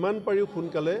যিমান পাৰি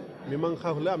সোনকালে মীমাংসা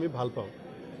হ'লে আমি ভাল পাওঁ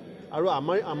আৰু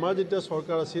আমাৰ যেতিয়া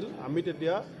চৰকাৰ আছিল আমি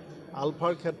তেতিয়া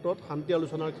আলফাৰ ক্ষেত্ৰত শান্তি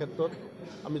আলোচনাৰ ক্ষেত্ৰত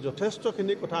আমি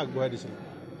যথেষ্টখিনি কথা আগবঢ়াই দিছিলোঁ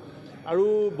আৰু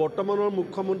বৰ্তমানৰ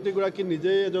মুখ্যমন্ত্ৰীগৰাকী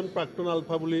নিজেই এজন প্ৰাক্তন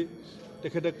আলফা বুলি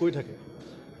তেখেতে কৈ থাকে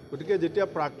গতিকে যেতিয়া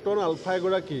প্ৰাক্তন আলফা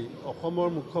এগৰাকী অসমৰ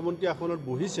মুখ্যমন্ত্ৰী আসনত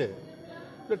বহিছে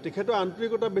তেখেতৰ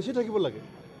আন্তৰিকতা বেছি থাকিব লাগে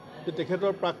যে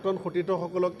তেখেতৰ প্ৰাক্তন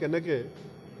সতীৰ্থসকলক কেনেকৈ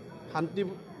শান্তি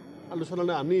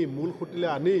আলোচনালৈ আনি মূল খুঁটিলৈ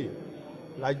আনি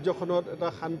ৰাজ্যখনত এটা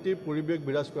শান্তিৰ পৰিৱেশ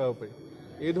বিৰাজ কৰাব পাৰি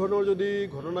এই ধৰণৰ যদি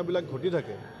ঘটনাবিলাক ঘটি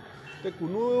থাকে তে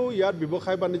কোনো ইয়াত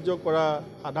ব্যৱসায় বাণিজ্য কৰা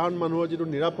সাধাৰণ মানুহৰ যিটো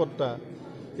নিৰাপত্তা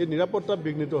এই নিৰাপত্তা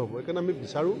বিঘ্নিত হ'ব সেইকাৰণে আমি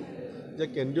বিচাৰোঁ যে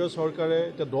কেন্দ্ৰীয় চৰকাৰে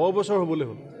এতিয়া 10 বছৰ হ'বলৈ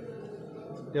হ'ল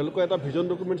তেওঁলোকৰ এটা ভিজন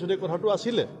ডকুমেণ্টছতে কথাটো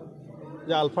আছিলে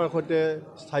যে আলফাৰ সৈতে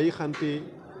স্থায়ী শান্তি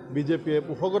বিজেপিয়ে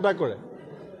পোষকতা কৰে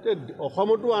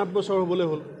অসমতো 8 বছৰ হ'বলৈ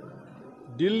হ'ল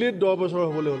দিল্লীত 10 বছৰ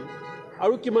হ'বলৈ হ'ল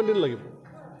আৰু কিমান দিন লাগিব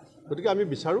গতিকে আমি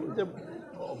বিচাৰোঁ যে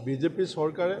বিজেপি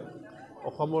চৰকাৰে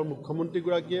অসমৰ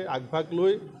মুখ্যমন্ত্ৰীগৰাকীয়ে আগভাগ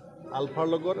লৈ আলফাৰ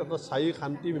লগত এটা স্থায়ী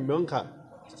শান্তি মীমাংসা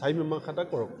এটা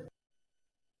কৰক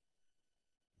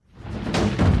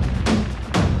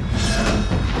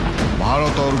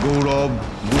ভাৰতৰ গৌৰৱ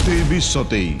গোটেই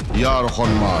বিশ্বতেই ইয়াৰ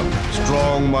সন্মান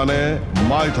ষ্ট্ৰং মানে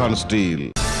মাইথান ষ্টীল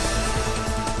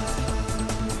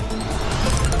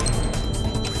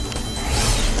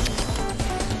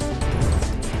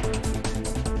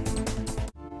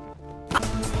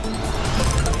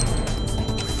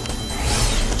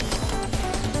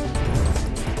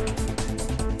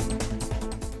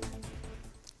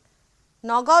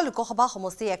নগাঁও লোকসভা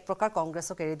সমষ্টি এক প্ৰকাৰ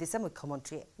কংগ্ৰেছক এৰি দিছে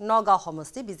মুখ্যমন্ত্ৰীয়ে নগাঁও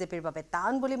সমষ্টি বিজেপিৰ বাবে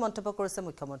টান বুলি মন্তব্য কৰিছে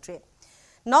মুখ্যমন্ত্ৰীয়ে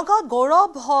নগাঁৱত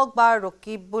গৌৰৱ হওক বা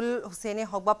ৰকিবুল হুছেইনে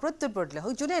হওক বা প্ৰত্যুত বৰদলৈ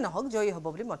হওক যোনে নহওক জয়ী হ'ব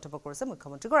বুলি মন্তব্য কৰিছে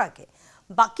মুখ্যমন্ত্ৰীগৰাকীয়ে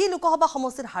বাকী লোকসভা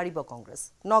সমষ্টিত হাৰিব কংগ্ৰেছ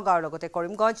নগাঁৱৰ লগতে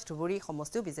কৰিমগঞ্জ ধুবুৰী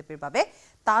সমষ্টিও বিজেপিৰ বাবে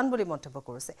টান বুলি মন্তব্য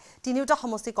কৰিছে তিনিওটা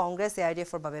সমষ্টি কংগ্ৰেছ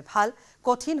এআইডিএফৰ বাবে ভাল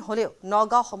কঠিন হ'লেও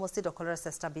নগাঁও সমষ্টি দখলৰ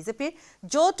চেষ্টা বিজেপিৰ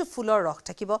য'ত ফুলৰ ৰস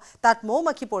থাকিব তাত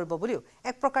মৌমাখি পৰিব বুলিও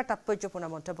এক প্ৰকাৰ তাৎপৰ্যপূৰ্ণ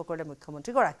মন্তব্য কৰিলে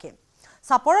মুখ্যমন্ত্ৰীগৰাকীয়ে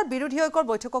চাপৰৰ বিৰোধী ঐক্যৰ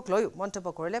বৈঠকক লৈও মন্তব্য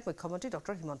কৰিলে মুখ্যমন্ত্ৰী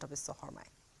ডক্টৰ হিমন্ত বিশ্ব শৰ্মাই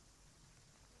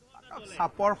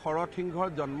চাপৰ শৰথিংহৰ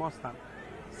জন্মস্থান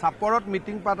চাপৰত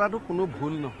মিটিং পাতাটো কোনো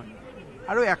ভুল নহয়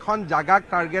আৰু এখন জাগাক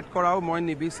টাৰ্গেট কৰাও মই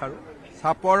নিবিচাৰোঁ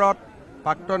চাপৰত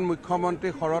প্ৰাক্তন মুখ্যমন্ত্ৰী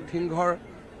শৰৎ সিংহৰ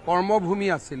কৰ্মভূমি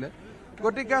আছিলে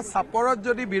গতিকে চাপৰত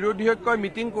যদি বিৰোধী ঐক্যই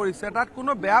মিটিং কৰিছে তাত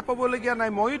কোনো বেয়া পাবলগীয়া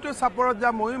নাই মইতো চাপৰত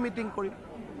যাম মইও মিটিং কৰিম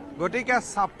গতিকে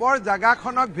চাপৰ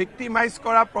জাগাখনক ভিক্টিমাইজ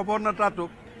কৰা প্ৰৱণতাটোক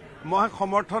মই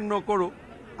সমৰ্থন নকৰো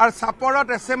আৰু চাপৰত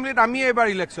এছেম্বলিত আমি এবাৰ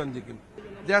ইলেকশ্যন জিকিম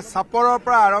যে চাপৰৰ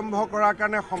পৰা আৰম্ভ কৰাৰ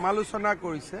কাৰণে সমালোচনা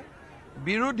কৰিছে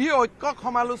বিৰোধী ঐক্যক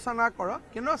সমালোচনা কৰক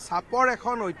কিন্তু চাপৰ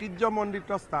এখন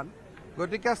ঐতিহ্যমণ্ডিত স্থান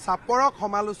গতিকে চাপৰক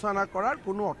সমালোচনা কৰাৰ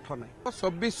কোনো অৰ্থ নাই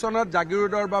 24 চনত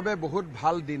জাগিৰোডৰ বাবে বহুত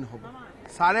ভাল দিন হ'ব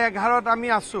 11:30 আমি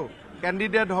আছো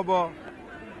কেণ্ডিডেট হ'ব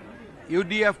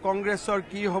ইউডিএফ কংগ্ৰেছৰ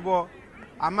কি হ'ব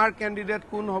আমাৰ কেণ্ডিডেট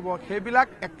কোন হ'ব সেইবিলাক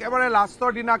একেবাৰে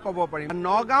লাষ্টৰ দিনা ক'ব পাৰিম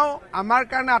নগাঁও আমাৰ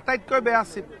কাৰণে আটাইতকৈ বেয়া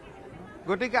চিট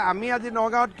গতিকে আমি আজি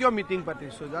নগাঁৱত কিয় মিটিং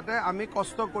পাতিছো যাতে আমি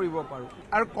কষ্ট কৰিব পাৰো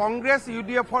আৰু কংগ্ৰেছ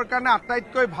ইউডিএফৰ কাৰণে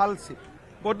আটাইতকৈ ভাল চিট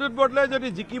পদুত বদলে যদি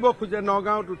জিকিব খোজে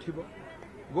নগাঁৱত উঠিব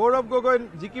গৌৰৱ গগৈ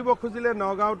জিকিব খুজিলে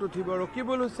নগাঁৱত উঠিব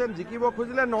ৰকিবুল হুছেইন জিকিব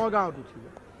খুজিলে নগাঁৱত উঠিব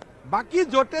বাকি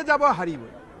য'তে যাব হাৰিব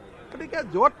গতিকে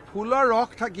য'ত ফুলৰ ৰস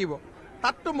থাকিব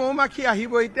তাততো মৌমাখি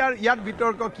আহিব এতিয়া ইয়াত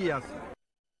বিতৰ্ক কি আছে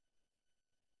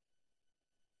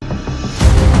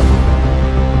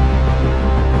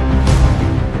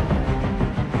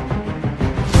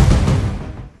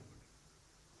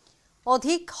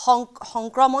অধিক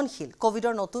সংক্ৰমণশীল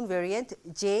কোভিডৰ নতুন ভেৰিয়েণ্ট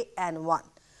JN1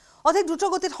 অধিক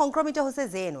দ্ৰুতগতিত সংক্ৰমিত হৈছে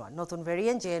JN1 নতুন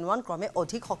ভেৰিয়েণ্ট JN1 ক্ৰমে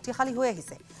অধিক শক্তিশালী হৈ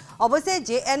আহিছে অৱশ্যে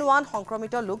JN1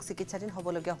 সংক্ৰমিত লোক চিকিৎসাধীন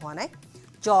হ'বলগীয়া হোৱা নাই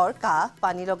জ্বৰ কাহ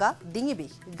পানী লগা ডিঙি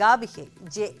বিষ গা বিষে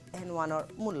JN1ৰ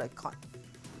মূল লক্ষণ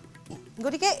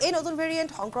গতিকে এই নতুন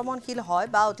ভেৰিয়েণ্ট সংক্ৰমণশীল হয়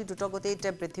বা অতি দ্ৰুতগতিত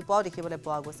বৃদ্ধি পোৱা দেখিবলৈ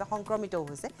পোৱা গৈছে সংক্ৰমিতও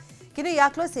হৈছে কিন্তু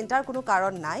ইয়াক লৈ চিন্তাৰ কোনো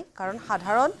কাৰণ নাই কাৰণ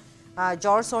সাধাৰণ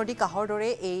জ্বৰ চৰ্দি কাহৰ দৰে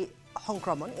এই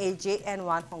সংক্ৰমণ এই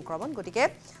JN1 সংক্ৰমণ গতিকে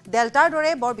ডেল্টাৰ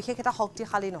দৰে বৰ বিশেষ এটা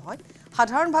শক্তিশালী নহয়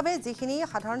সাধাৰণভাৱে যিখিনি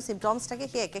সাধাৰণ সিম্পটমছ থাকে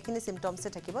সেই একেখিনি সিম্পটমছে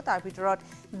থাকিব তাৰ ভিতৰত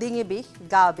ডিঙি বিষ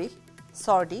গা বিষ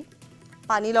চৰ্দি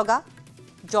পানী লগা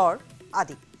জ্বৰ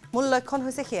আদি মূল লক্ষণ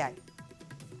হৈছে সেয়াই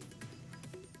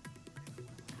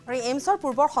আৰু এইমছৰ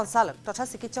পূৰ্বৰ সঞ্চালক তথা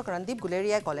চিকিৎসক ৰণদীপ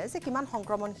গুলেৰিয়াই ক'লে যে কিমান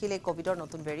সংক্ৰমণশীল এই কোভিডৰ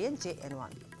নতুন variant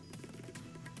JN1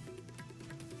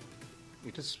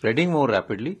 It is spreading more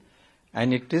rapidly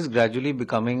and it is gradually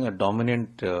becoming a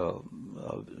dominant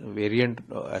variant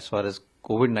as far as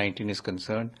COVID-19 is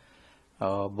concerned,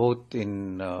 both in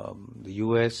the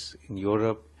US, in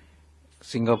Europe,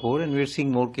 Singapore, and we are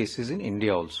seeing more cases in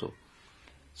India also.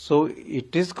 So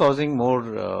it is causing more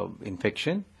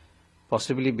infection,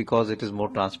 possibly because it is more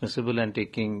transmissible and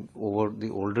taking over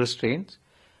the older strains.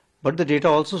 But the data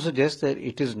also suggests that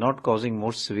it is not causing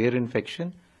more severe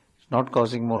infection, not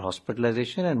causing more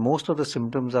hospitalization, and most of the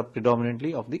symptoms are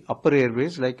predominantly of the upper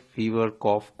airways like fever,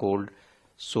 cough, cold,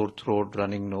 sore throat,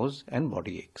 running nose, and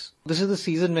body aches. This is the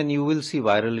season when you will see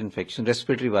viral infections,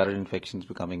 respiratory viral infections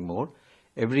becoming more.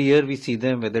 Every year we see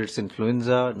them, whether it's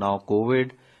influenza, now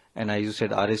COVID, and as you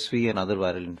said, RSV and other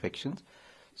viral infections.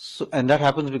 So, and that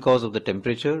happens because of the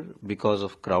temperature, because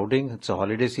of crowding. It's a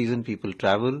holiday season, people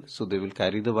travel, so they will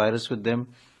carry the virus with them.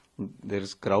 There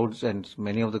is crowds and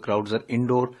many of the crowds are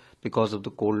indoor because of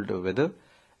the cold weather,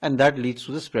 and that leads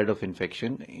to the spread of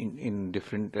infection in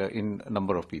different in a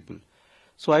number of people.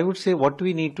 So I would say what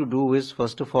we need to do is,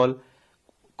 first of all,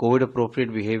 COVID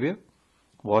appropriate behavior.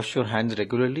 Wash your hands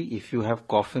regularly. If you have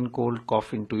cough and cold,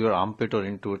 cough into your armpit or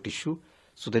into a tissue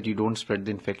so that you don't spread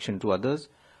the infection to others.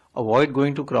 Avoid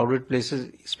going to crowded places,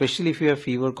 especially if you have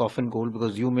fever, cough and cold,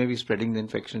 because you may be spreading the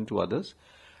infection to others.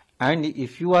 And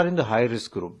if you are in the high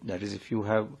risk group, that is if you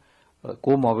have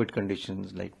comorbid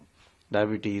conditions like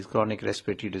diabetes, chronic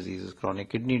respiratory diseases,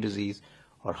 chronic kidney disease,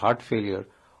 or heart failure,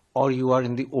 or you are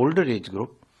in the older age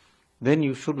group, then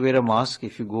you should wear a mask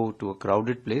if you go to a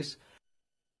crowded place.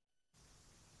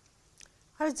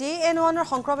 আৰু JN1ৰ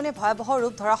সংক্ৰমণে ভয়াবহ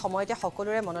ৰূপ ধৰা সময়তে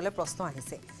সকলোৰে মনলৈ প্ৰশ্ন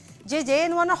আহিছে যে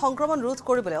JN1ৰ সংক্ৰমণ ৰোধ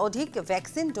কৰিবলৈ অধিক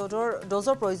ভ্যাকচিন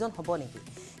ডোজৰ প্ৰয়োজন হ'ব নেকি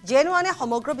JN1এ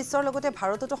সমগ্ৰ বিশ্বৰ লগতে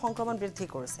ভাৰততো সংক্ৰমণ বৃদ্ধি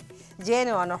কৰিছে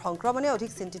JN1ৰ সংক্ৰমণে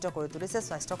অধিক চিন্তিত কৰি তুলিছে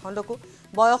স্বাস্থ্য খণ্ডকো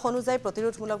বয়স অনুযায়ী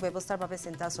প্ৰতিৰোধমূলক ব্যৱস্থাৰ বাবে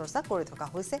চিন্তা চৰ্চা কৰি থকা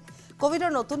হৈছে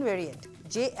কোভিডৰ নতুন ভেৰিয়েণ্ট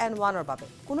JN1ৰ বাবে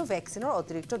কোনো ভ্যাকচিনৰ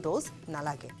অতিৰিক্ত ডোজ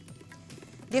নালাগে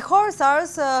দেশৰ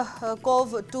SARS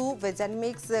CoV-2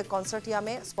 ভেজেনমিক্স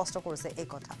কনচৰ্টিয়ামে স্পষ্ট কৰিছে এই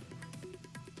কথা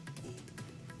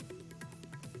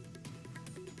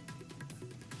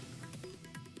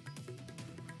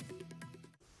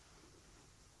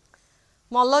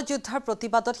মল্লযুদ্ধৰ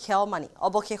প্ৰতিবাদত সেৱা মানি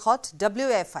অৱশেষত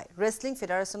WFI ৰেসলিং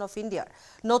ফেডাৰেশন অফ ইণ্ডিয়াৰ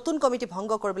নতুন কমিটি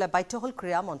ভংগ কৰিবলৈ বাধ্য হ'ল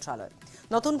ক্ৰীড়া মন্ত্ৰালয়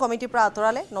নতুন কমিটিৰ পৰা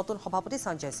আঁতৰালে নতুন সভাপতি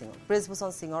সঞ্জয় সিং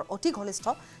ব্ৰিজভূষণ সিঙৰ অতি ঘনিষ্ঠ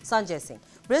সঞ্জয় সিং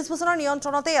ব্ৰিজভূষণৰ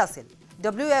নিয়ন্ত্ৰণতেই আছিল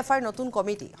WFR নতুন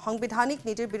কমিটি সংবিধানিক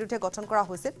নীতিৰ বিৰুদ্ধে গঠন কৰা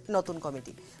হৈছিল নতুন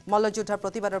কমিটি মল্লযুদ্ধৰ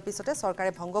প্ৰতিবাদৰ পিছতে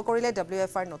চৰকাৰে ভংগ কৰিলে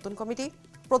WFR নতুন কমিটি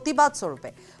প্ৰতিবাদ স্বৰূপে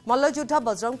মল্লযুদ্ধ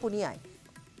বজৰং পুনিয়াই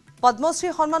পদ্মশ্ৰী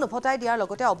সন্মান উভতাই দিয়াৰ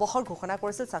লগতে অৱসৰ ঘোষণা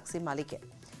কৰিছিল সাক্ষী মালিকে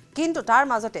কিন্তু তাৰ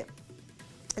মাজতে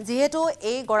যেহেতু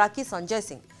এই গৰাকী সঞ্জয়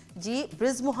সিং যি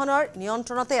ব্ৰিজমোহনৰ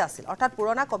নিয়ন্ত্ৰণতে আছিল অৰ্থাৎ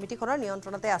পুৰণা কমিটিখনৰ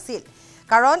নিয়ন্ত্ৰণতে আছিল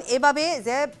কাৰণ এইবাবে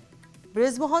যে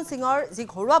ব্ৰিজমোহন সিঙৰ যি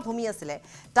ঘৰুৱা ভূমি আছিল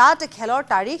তাত খেলৰ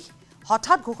তাৰিখ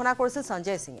হঠাৎ ঘোষণা কৰিছিল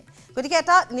সঞ্জয় সিঙে গতিকে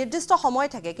এটা নিৰ্দিষ্ট সময়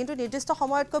থাকে কিন্তু নিৰ্দিষ্ট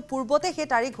সময়তকৈ পূৰ্বতে সেই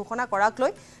তাৰিখ ঘোষণা কৰাক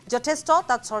লৈ যথেষ্ট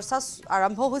তাত চৰ্চা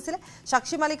আৰম্ভ হৈছিল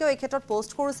সাক্ষী মালিকেও এই ক্ষেত্ৰত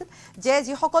পোষ্ট কৰিছিল যে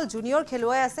যিসকল জুনিয়ৰ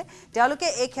খেলুৱৈ আছে তেওঁলোকে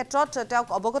এই ক্ষেত্ৰত তেওঁক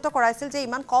অৱগত কৰাইছিল যে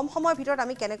ইমান কম সময়ৰ ভিতৰত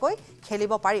আমি কেনেকৈ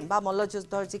খেলিব পাৰিম বা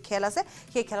মল্লযুদ্ধৰ যি খেল আছে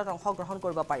সেই খেলত অংশগ্ৰহণ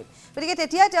কৰিব পাৰিম গতিকে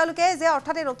তেতিয়াই তেওঁলোকে যে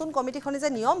অৰ্থাৎ এই নতুন কমিটিখনে যে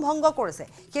নিয়ম ভংগ কৰিছে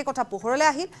সেই কথা পোহৰলৈ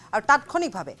আহিল আৰু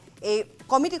তাৎক্ষণিকভাৱে এই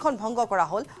কমিটিখন ভংগ কৰা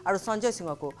হ'ল আৰু সঞ্জয়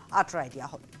সিঙকো আঁতৰাই দিয়া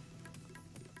হ'ল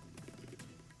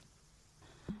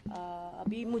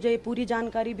अभी मुझे पूरी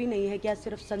जानकारी भी नहीं है क्या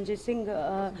सिर्फ संजय सिंह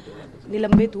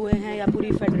निलंबित हुए हैं या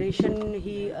पूरी फेडरेशन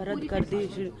ही रद्द कर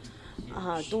दी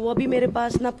हाँ तो वो अभी मेरे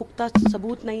पास ना पुख्ता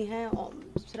सबूत नहीं है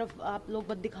सिर्फ आप लोग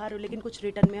बस दिखा रहे हो लेकिन कुछ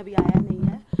रिटर्न में अभी आया नहीं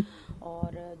है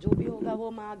और जो भी होगा वो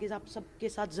मैं आगे आप सबके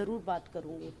साथ ज़रूर बात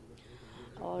करूँगी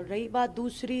और रही बात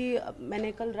दूसरी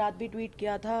मैंने कल रात भी ट्वीट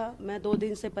किया था मैं 2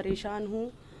 दिन से परेशान हूँ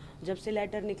जब से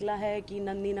लेटर निकला है कि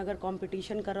नंदी नगर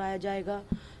कंपटीशन कराया जाएगा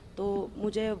तो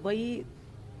मुझे वही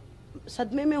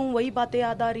सदमे में हूँ वही बातें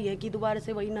याद आ रही है कि दोबारा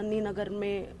से वही नंदी नगर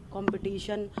में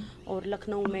कंपटीशन और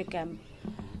लखनऊ में कैंप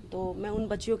तो मैं उन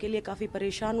बच्चियों के लिए काफ़ी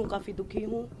परेशान हूँ काफ़ी दुखी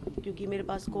हूँ क्योंकि मेरे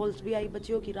पास कॉल्स भी आई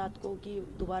बच्चियों की रात को कि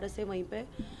दोबारा से वहीं पे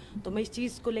तो मैं इस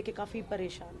चीज़ को लेके काफ़ी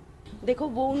परेशान हूँ देखो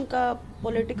वो उनका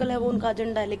पॉलिटिकल है वो उनका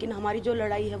एजेंडा है लेकिन हमारी जो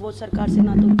लड़ाई है वो सरकार से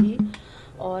ना तो थी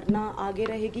और ना आगे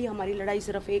रहेगी हमारी लड़ाई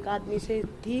सिर्फ एक आदमी से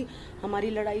थी हमारी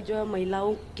लड़ाई जो है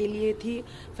महिलाओं के लिए थी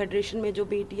फेडरेशन में जो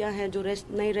बेटियां हैं जो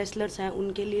नए रेसलर्स हैं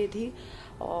उनके लिए थी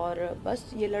और बस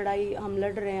ये लड़ाई हम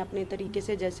लड़ रहे हैं अपने तरीके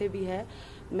से जैसे भी है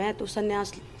मैं तो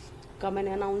संन्यास का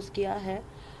मैंने अनाउंस किया है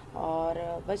और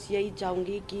बस यही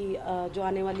चाहूँगी कि जो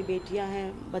आने वाली बेटियां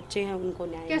हैं बच्चे हैं उनको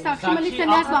न्याय क्या साक्षी मलिक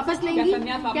संन्यास वापस लेंगी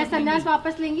क्या संन्यास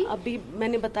वापस लेंगी अभी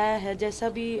मैंने बताया है जैसा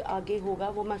भी आगे होगा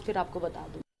वो मैं फिर आपको बता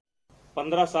दूँ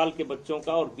 15 साल के बच्चों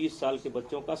का और 20 साल के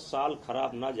बच्चों का साल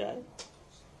खराब ना जाए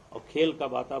और खेल का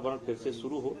वातावरण फिर से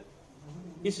शुरू हो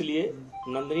इसलिए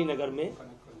नंदिनी नगर में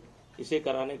इसे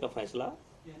कराने का फैसला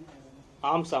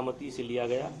आम सहमति से लिया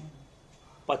गया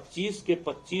 25 के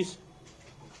 25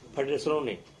 फेडरेशनों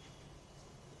ने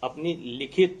अपनी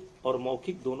लिखित और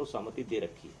मौखिक दोनों सहमति दे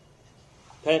रखी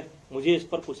है खैर मुझे इस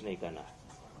पर कुछ नहीं कहना है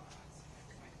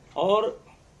और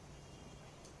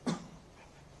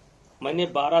मैंने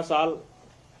 12 साल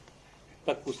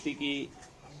तक कुश्ती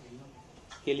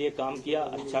के लिए काम किया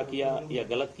अच्छा किया या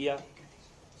गलत किया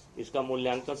इसका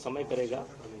मूल्यांकन समय करेगा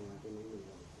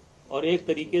और एक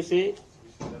तरीके से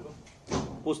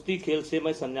कुश्ती खेल से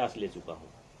मैं संन्यास ले चुका हूं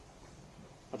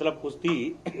मतलब कुश्ती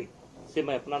से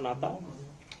मैं अपना नाता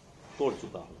तोड़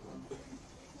चुका हूं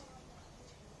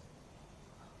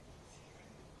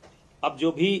अब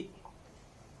जो भी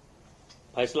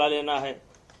फैसला लेना है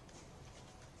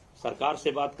सरकार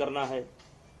से बात करना है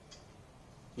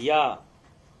या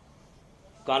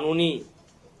कानूनी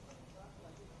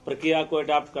प्रक्रिया को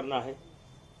अडॉप्ट करना है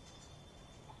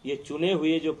ये चुने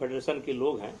हुए जो फेडरेशन के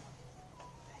लोग हैं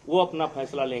वो अपना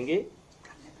फैसला लेंगे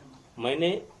मैंने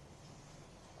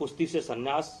कुश्ती से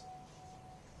संन्यास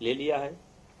ले लिया है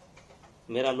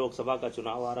मेरा लोकसभा का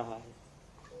चुनाव आ रहा है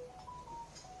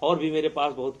और भी मेरे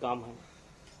पास बहुत काम है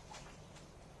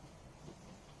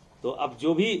तो अब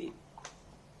जो भी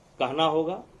कहना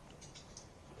होगा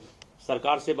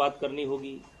सरकार से बात करनी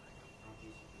होगी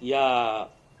या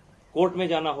कोर्ट में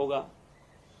जाना होगा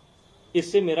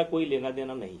इससे मेरा कोई लेना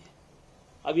देना नहीं है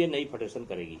अब ये नई फेडरेशन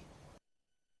करेगी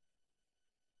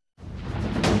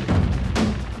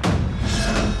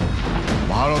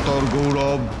ভাৰতৰ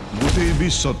গৌৰৱ গোটেই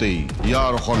বিশ্বতেই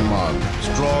ইয়াৰ সন্মান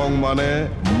ষ্ট্ৰং মানে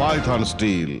মাইথান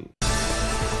ষ্টীল